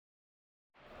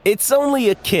It's only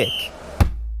a kick,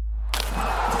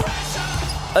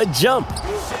 a jump,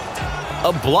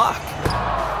 a block.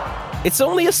 It's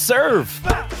only a serve.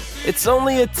 It's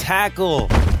only a tackle,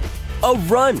 a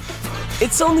run.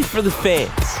 It's only for the fans.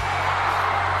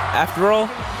 After all,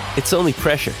 it's only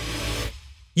pressure.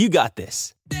 You got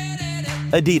this.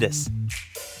 Adidas.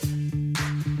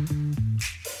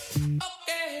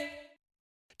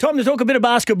 Time to talk a bit of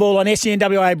basketball on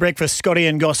SENWA Breakfast. Scotty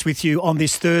and Goss with you on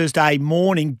this Thursday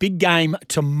morning. Big game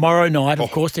tomorrow night.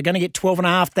 Of course, they're going to get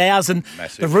 12,500.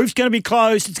 Massive. The roof's going to be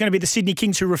closed. It's going to be the Sydney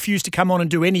Kings who refuse to come on and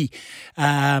do any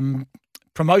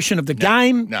promotion of the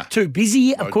game. no. Too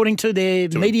busy, according to their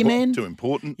media man. Too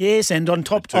important. Yes, and on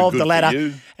top Too of good the for ladder.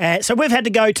 you. So we've had to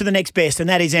go to the next best, and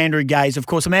that is Andrew Gaze, of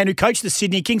course, a man who coached the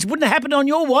Sydney Kings. Wouldn't have happened on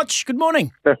your watch. Good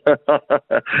morning.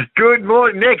 Good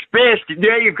morning. Next best.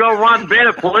 Yeah, you've got one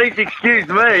better, please. Excuse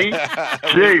me.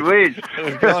 Gee whiz.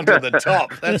 We've gone to the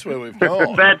top. That's where we've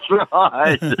gone. That's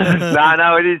right.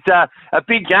 No, it is a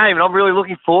big game, and I'm really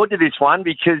looking forward to this one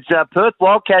because Perth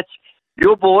Wildcats,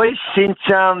 your boys, since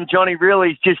Johnny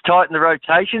Really's just tightened the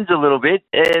rotations a little bit,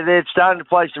 they're starting to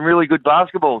play some really good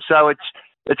basketball. So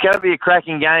it's going to be a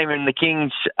cracking game, and the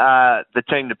Kings are the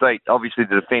team to beat, obviously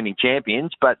the defending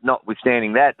champions, but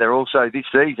notwithstanding that, they're also this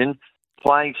season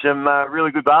playing some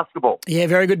really good basketball. Yeah,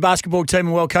 very good basketball team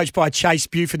and well coached by Chase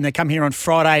Buford. And they come here on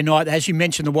Friday night. As you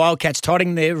mentioned, the Wildcats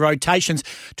tightening their rotations.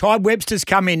 Ty Webster's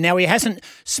come in. Now, he hasn't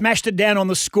smashed it down on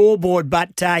the scoreboard,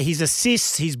 but his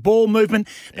assists, his ball movement,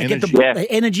 they get the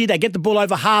energy, they get the ball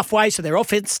over halfway, so their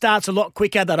offense starts a lot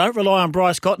quicker. They don't rely on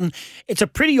Bryce Cotton. It's a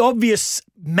pretty obvious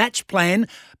match plan,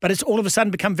 but it's all of a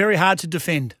sudden become very hard to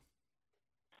defend.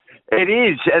 It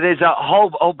is. There's a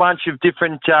whole bunch of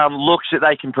different looks that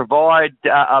they can provide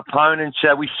opponents.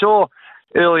 We saw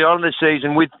early on in the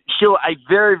season with still a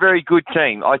very, very good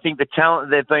team. I think the talent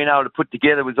that they've been able to put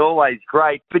together was always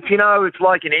great. But, it's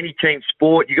like in any team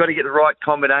sport, you've got to get the right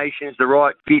combinations, the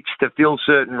right fits to fill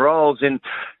certain roles. And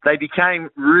they became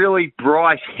really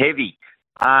Bryce-heavy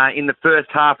in the first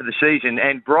half of the season.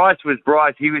 And Bryce was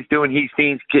Bryce. He was doing his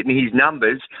things, getting his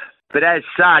numbers. But as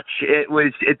such,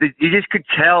 you just could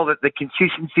tell that the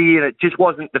consistency and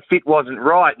the fit wasn't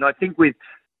right. And I think with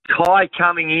Ty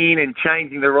coming in and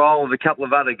changing the role of a couple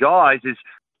of other guys has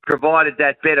provided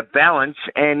that better balance.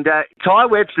 And Ty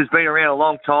Webster's been around a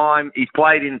long time. He's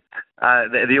played in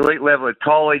the elite level at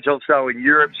college, also in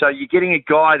Europe. So you're getting a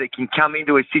guy that can come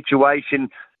into a situation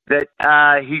that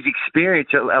his experience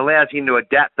allows him to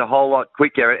adapt a whole lot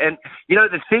quicker. And,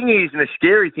 the thing is, and the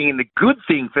scary thing and the good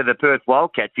thing for the Perth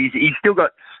Wildcats is he's still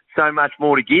got so much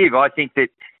more to give. I think that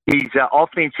his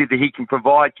offensive that he can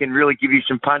provide can really give you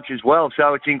some punch as well.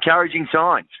 So it's encouraging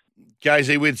signs.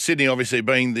 Gazy, with Sydney obviously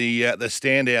being the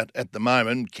standout at the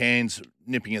moment, Cairns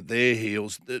nipping at their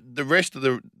heels, the rest of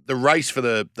the race for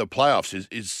the playoffs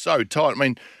is so tight. I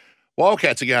mean,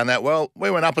 Wildcats are going that well. We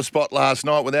went up a spot last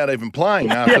night without even playing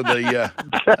after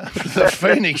the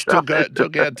Phoenix took out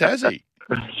Tassie.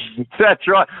 That's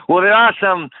right. Well, there are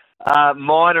some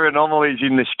minor anomalies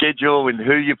in the schedule and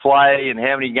who you play and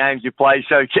how many games you play,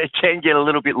 so it can get a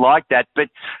little bit like that. But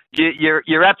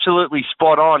you're absolutely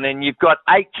spot on, and you've got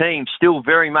 8 teams still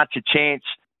very much a chance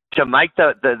to make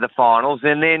the finals.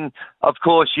 And then, of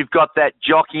course, you've got that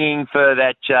jockeying for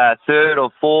that third or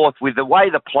fourth. With the way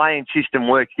the playing system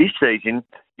works this season,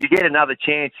 you get another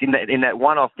chance in that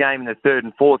one-off game in the third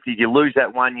and fourth. If you lose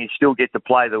that one, you still get to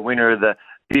play the winner of the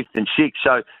fifth and sixth.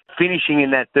 So finishing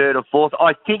in that third or fourth,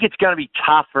 I think it's going to be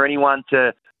tough for anyone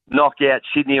to knock out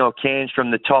Sydney or Cairns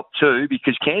from the top 2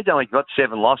 because Cairns only got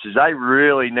 7 losses. They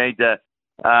really need to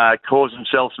cause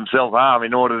themselves some self-harm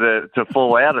in order to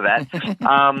fall out of that.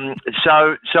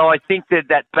 So I think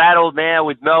that battle now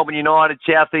with Melbourne United,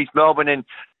 Southeast Melbourne, and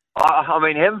I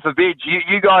mean, heaven forbid,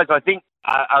 you guys, I think,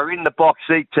 are in the box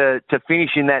seat to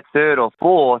finish in that third or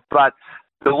fourth, but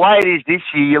the way it is this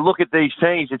year, you look at these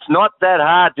teams, it's not that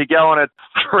hard to go on a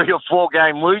 3 or 4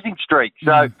 game losing streak.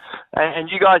 So, and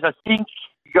you guys, I think,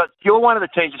 you're one of the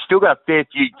teams that's still got a fair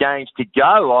few games to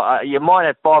go. You might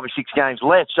have 5 or 6 games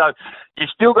left. So you've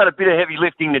still got a bit of heavy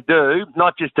lifting to do,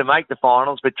 not just to make the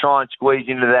finals, but try and squeeze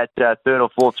into that third or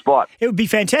fourth spot. It would be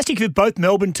fantastic if both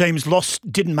Melbourne teams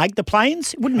didn't make the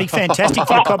play-ins. Wouldn't it be fantastic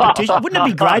for the competition? Wouldn't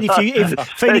it be great if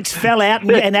Phoenix fell out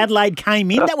and Adelaide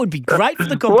came in? That would be great for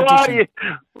the competition.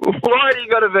 Why do you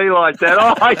got to be like that?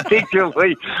 I think that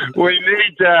we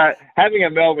need having a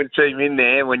Melbourne team in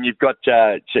there when you've got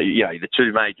the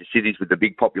 2 major cities with the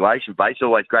big population base.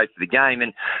 Always great for the game.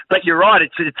 But you're right,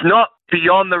 it's not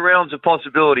beyond the realms of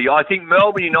possibility. I think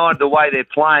Melbourne United, the way they're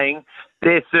playing,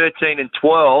 they're 13 and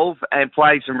 12 and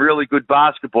play some really good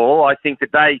basketball. I think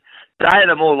that they are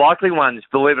the more likely ones,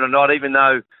 believe it or not, even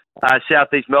though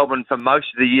South East Melbourne for most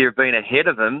of the year have been ahead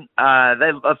of them.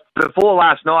 Before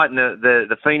last night, and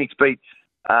the Phoenix beat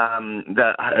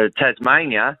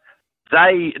Tasmania,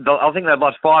 I think they've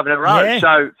lost 5 in a row,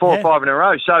 so 4 or 5 in a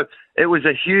row. So it was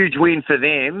a huge win for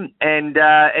them. And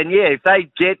if they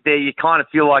get there, you kind of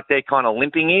feel like they're kind of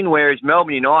limping in, whereas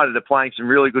Melbourne United are playing some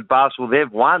really good basketball.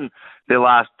 They've won their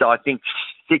last, I think,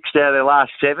 6 out of their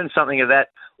last 7, something of that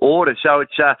order. So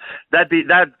it's that'd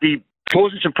be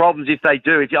causing some problems if they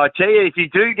do. I tell you, if you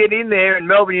do get in there and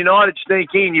Melbourne United sneak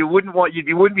in, you wouldn't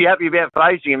be happy about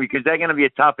facing them because they're going to be a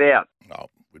tough out. Oh,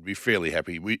 we'd be fairly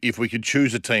happy. If we could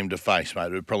choose a team to face, mate,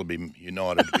 it would probably be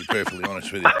United, to be perfectly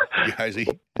honest with you, Hazy.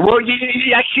 Well,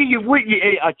 you would.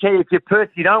 I tell you, if you're Perth,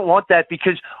 you don't want that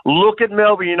because look at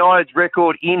Melbourne United's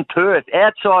record in Perth.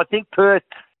 Outside, I think Perth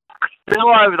fell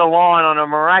over the line on a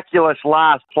miraculous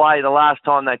last play the last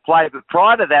time they played. But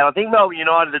prior to that, I think Melbourne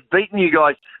United had beaten you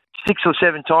guys 6 or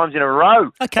 7 times in a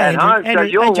row at home. Andrew, so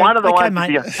you're one of the ones.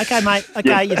 Mate. Okay, mate.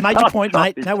 Okay, you've made your point,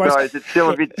 mate. No worries. Guys, it's still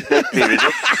a bit deceptive, isn't it?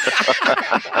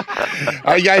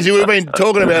 Hey, Gazy, we've been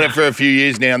talking about it for a few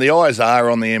years now, and the eyes are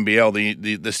on the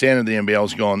NBL. The standard of the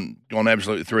NBL's gone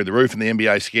absolutely through the roof, and the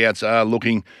NBA scouts are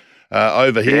looking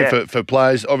over here for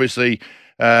players. Obviously,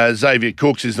 Xavier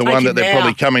Cooks is the one that they're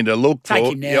probably coming to look for.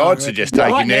 Him now, I'd suggest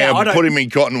take him now. Put him in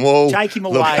cotton wool. Take him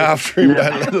away. Look after him.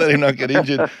 Don't let him not get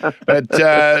injured. But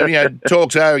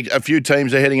talks are a few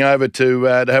teams are heading over to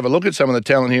have a look at some of the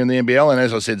talent here in the NBL. And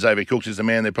as I said, Xavier Cooks is the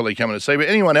man they're probably coming to see. But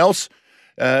anyone else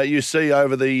you see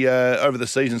over the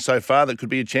season so far that could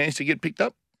be a chance to get picked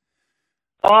up?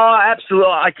 Oh, absolutely.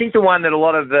 I think the one that a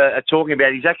lot of are talking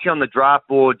about, he's actually on the draft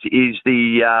boards, is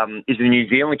the New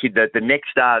Zealand kid, the Next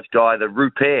Stars guy, the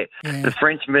Rupert, the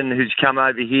Frenchman who's come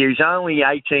over here. He's only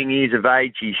 18 years of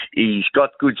age. He's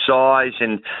got good size,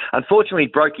 and unfortunately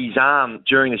broke his arm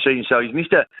during the season, so he's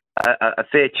missed a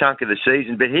fair chunk of the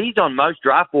season. But he's on most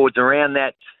draft boards around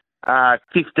that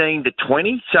 15 to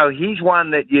 20, so he's one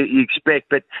that you expect,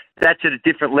 but that's at a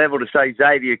different level to say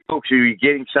Xavier Cooks, who you're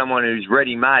getting someone who's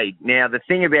ready-made. Now, the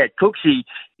thing about Cooksy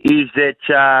is that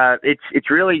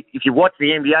it's really, if you watch the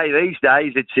NBA these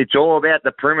days, it's all about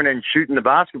the perimeter and shooting the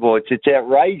basketball. It's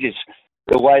outrageous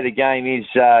the way the game is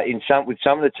with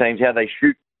some of the teams, how they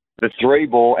shoot the 3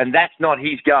 ball, and that's not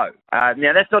his go.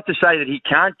 Now, that's not to say that he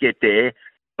can't get there,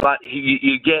 but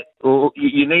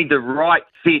you need the right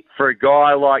fit for a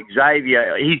guy like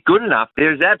Xavier. He's good enough.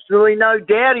 There's absolutely no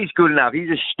doubt he's good enough. He's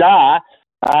a star,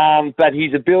 but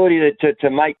his ability to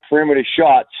make perimeter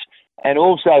shots and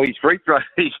also his free throw,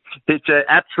 it's an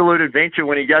absolute adventure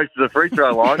when he goes to the free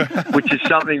throw line, which is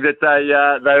something that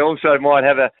they also might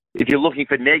have if you're looking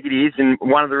for negatives, and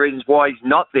one of the reasons why he's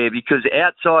not there, because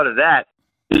outside of that,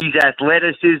 his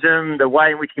athleticism, the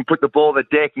way in which he can put the ball on the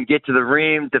deck and get to the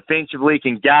rim, defensively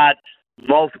can guard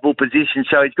multiple positions.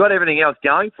 So he's got everything else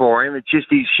going for him. It's just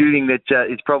his shooting that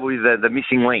is probably the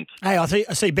missing link. Hey, I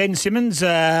see Ben Simmons.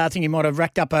 I think he might have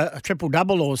racked up a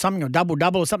triple-double or something, or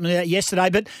double-double or something like that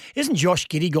yesterday. But isn't Josh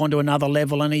Giddey gone to another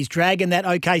level, and he's dragging that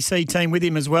OKC team with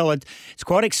him as well? It's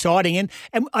quite exciting. And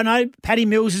I know Patty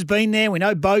Mills has been there. We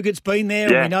know Bogut's been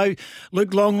there. Yeah. We know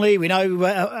Luke Longley. We know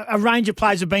a range of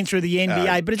players have been through the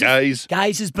NBA. But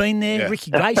Gaze has been there. Yeah. Ricky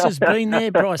Grace has been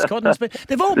there. Bryce Cotton's been there.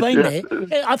 They've all been there.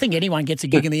 I think anyone gets a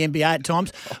gig in the NBA at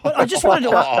times. I just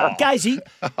wanted to Gazy,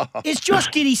 is Josh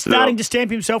Giddey starting to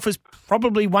stamp himself as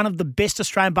probably one of the best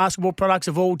Australian basketball products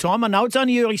of all time? I know it's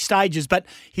only early stages, but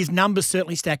his numbers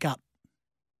certainly stack up.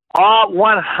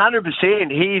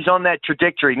 100%. He's on that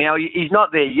trajectory. Now, he's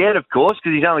not there yet, of course,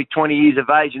 because he's only 20 years of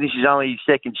age and this is only his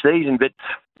second season, but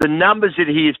the numbers that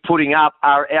he is putting up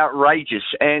are outrageous.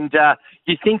 And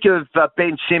you think of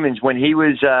Ben Simmons when he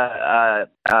was a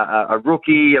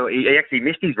rookie. He actually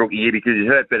missed his rookie year because he's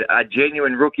hurt, but a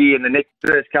genuine rookie in the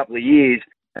first couple of years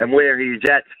and where he's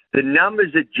at. The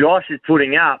numbers that Josh is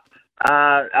putting up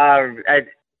are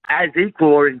as equal,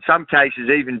 or in some cases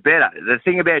even better. The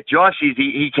thing about Josh is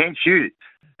he can shoot it.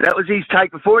 That was his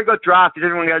take. Before he got drafted,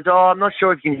 everyone goes, I'm not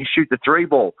sure if he can shoot the 3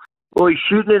 ball. Well, he's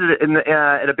shooting it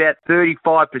at about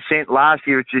 35% last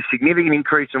year. It's a significant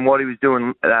increase in what he was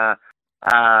doing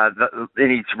in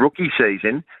his rookie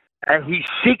season. And he's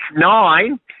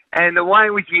 6'9", and the way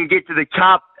in which he can get to the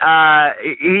cup,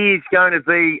 he is going to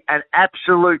be an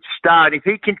absolute star. And if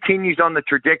he continues on the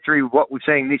trajectory of what we're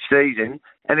seeing this season,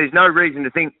 and there's no reason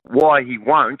to think why he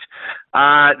won't,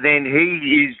 then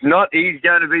he's going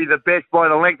to be the best by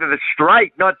the length of the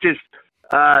straight, not just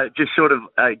just sort of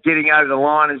getting over the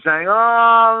line and saying,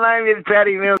 oh, maybe it's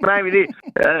Paddy Mills, maybe this.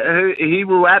 He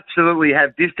will absolutely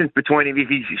have distance between him if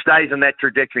he stays on that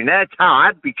trajectory. Now, it's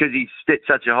hard because he's set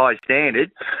such a high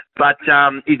standard, but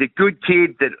he's a good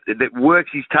kid that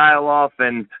works his tail off,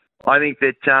 and I think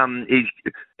that he's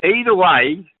either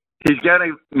way, he's going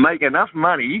to make enough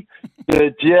money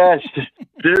to just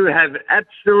have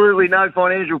absolutely no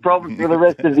financial problems for the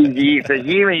rest of his year. So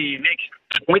him and his next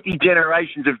 20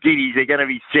 generations of kiddies are going to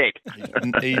be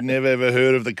set. He'd never ever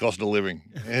heard of the cost of living.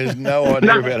 He has no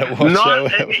idea about it whatsoever.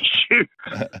 Not an issue.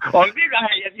 Have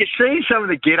you seen some of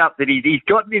the get-up that he's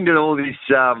gotten into all this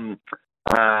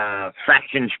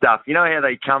faction stuff? You know how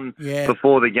they come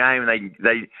before the game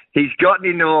and he's gotten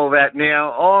into all that.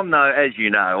 Now, as you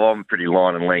know, I'm a pretty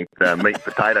line and length meat and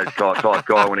potatoes type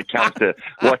guy when it comes to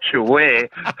what you wear.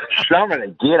 Some of the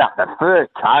get-up, the fur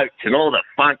coats and all the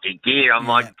funky gear, I'm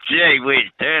like, gee whiz,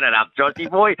 turn it up, Joshy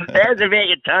boy. How's about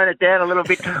you turn it down a little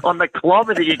bit on the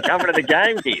clobber that you're coming to the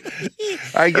games in?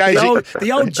 Hey, guys,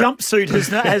 the old jumpsuit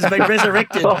has been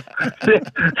resurrected.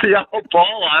 The old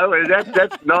polo,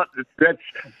 that's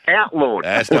outlawed.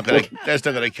 That's not going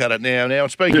to cut it now. Now,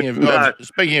 speaking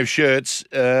of shirts,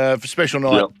 for special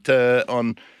night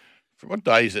on what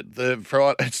day is it?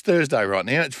 It's Thursday right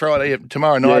now. It's Friday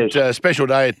tomorrow night. Yes. Special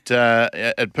day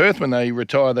at Perth when they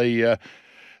retire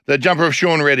the jumper of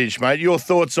Sean Redditch, mate. Your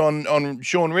thoughts on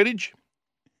Sean Redditch?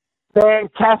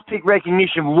 Fantastic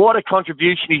recognition. What a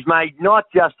contribution he's made, not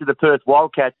just to the Perth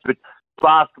Wildcats, but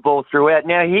basketball throughout.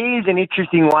 Now, here's an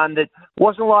interesting one that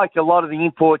wasn't like a lot of the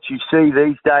imports you see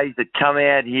these days that come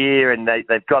out here and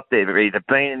they've got either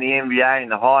been in the NBA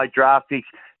and the high draft picks.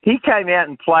 He came out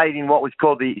and played in what was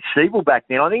called the Siebel back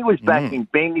then. I think it was back in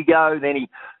Bendigo. Then he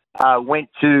went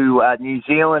to New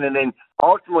Zealand and then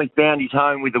ultimately found his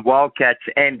home with the Wildcats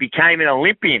and became an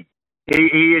Olympian.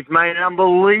 He has made an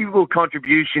unbelievable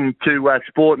contribution to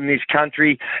sport in this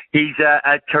country. He's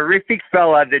a terrific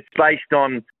fella that's based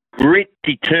on grit,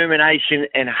 determination,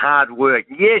 and hard work.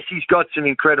 Yes, he's got some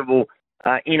incredible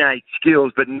innate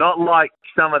skills, but not like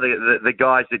some of the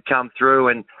guys that come through.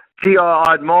 And gee,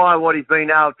 I admire what he's been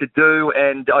able to do,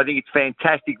 and I think it's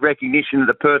fantastic recognition that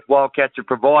the Perth Wildcats have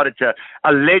provided to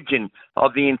a legend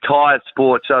of the entire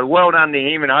sport. So well done to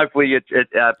him, and hopefully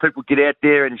people get out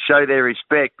there and show their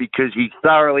respect because he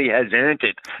thoroughly has earned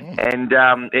it. And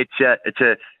it's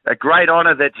a great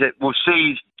honour that we'll see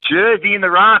his jersey in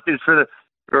the rafters for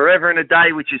forever and a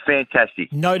day, which is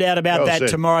fantastic. No doubt about that. Said.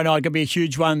 Tomorrow night going to be a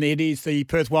huge one. It is the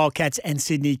Perth Wildcats and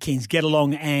Sydney Kings. Get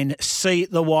along and see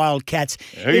the Wildcats.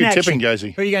 Who are you tipping,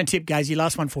 Gazy? Who are you going to tip, Gazy?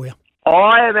 Last one for you.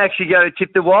 I am actually going to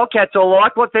tip the Wildcats. I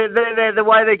like what they're the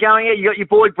way they're going out. You got your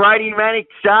boy Brady Manick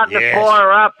starting to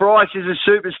fire up. Bryce is a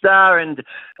superstar, and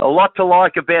a lot to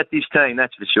like about this team.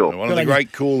 That's for sure. One of the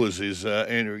great coolers is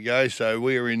Andrew Gay. So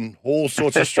we are in all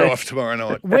sorts of strife tomorrow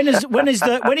night. When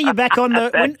are you back on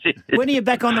when are you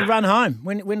back on the run home?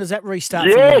 When does that restart?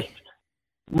 Yes.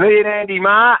 Me and Andy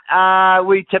Marr,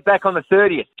 we tip back on the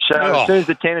 30th. So as soon as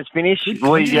the tennis finishes,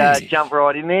 we jump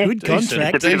right in there. Good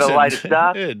contract. It's a bit of a later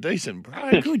start. Yeah, decent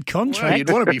break. Good contract. Well, you'd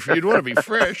want to be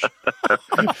fresh.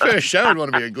 First show would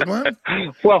want to be a good one.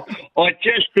 Well, I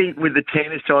just think with the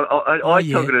tennis, I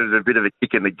took it as a bit of a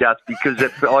kick in the guts because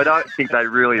I don't think they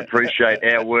really appreciate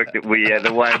our work that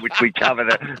the way in which we cover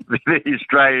the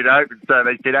Australian Open. So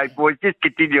they said, "Hey boys, just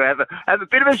continue have a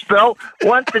bit of a spell.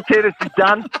 Once the tennis is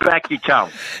done, back you come."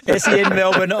 SEN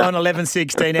Melbourne on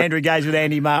 11:16. Andrew Gaze with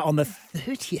Andy Marr on the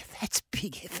 30th. That's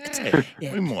big effort.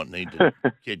 Yeah. We might need to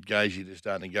get Gazy to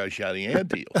start negotiating our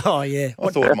deal. Oh, yeah. I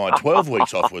thought my 12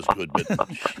 weeks off was good, but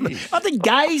I think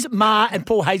Gaze, Marr and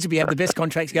Paul Hazelby have the best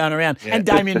contracts going around, and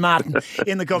Damien Martin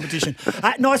in the competition.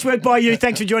 Nice work by you.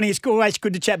 Thanks for joining us. Always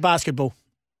good to chat basketball.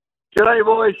 G'day,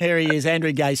 boys. Here he is,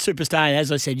 Andrew Gaze, superstar. And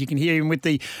as I said, you can hear him with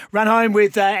the Run Home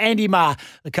with Andy Marr,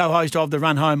 the co-host of the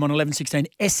Run Home on 11:16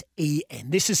 SEN.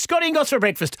 This is Scotty and Goss for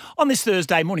breakfast on this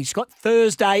Thursday morning. Scott,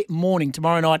 Thursday morning.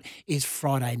 Tomorrow night is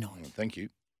Friday night. Thank you.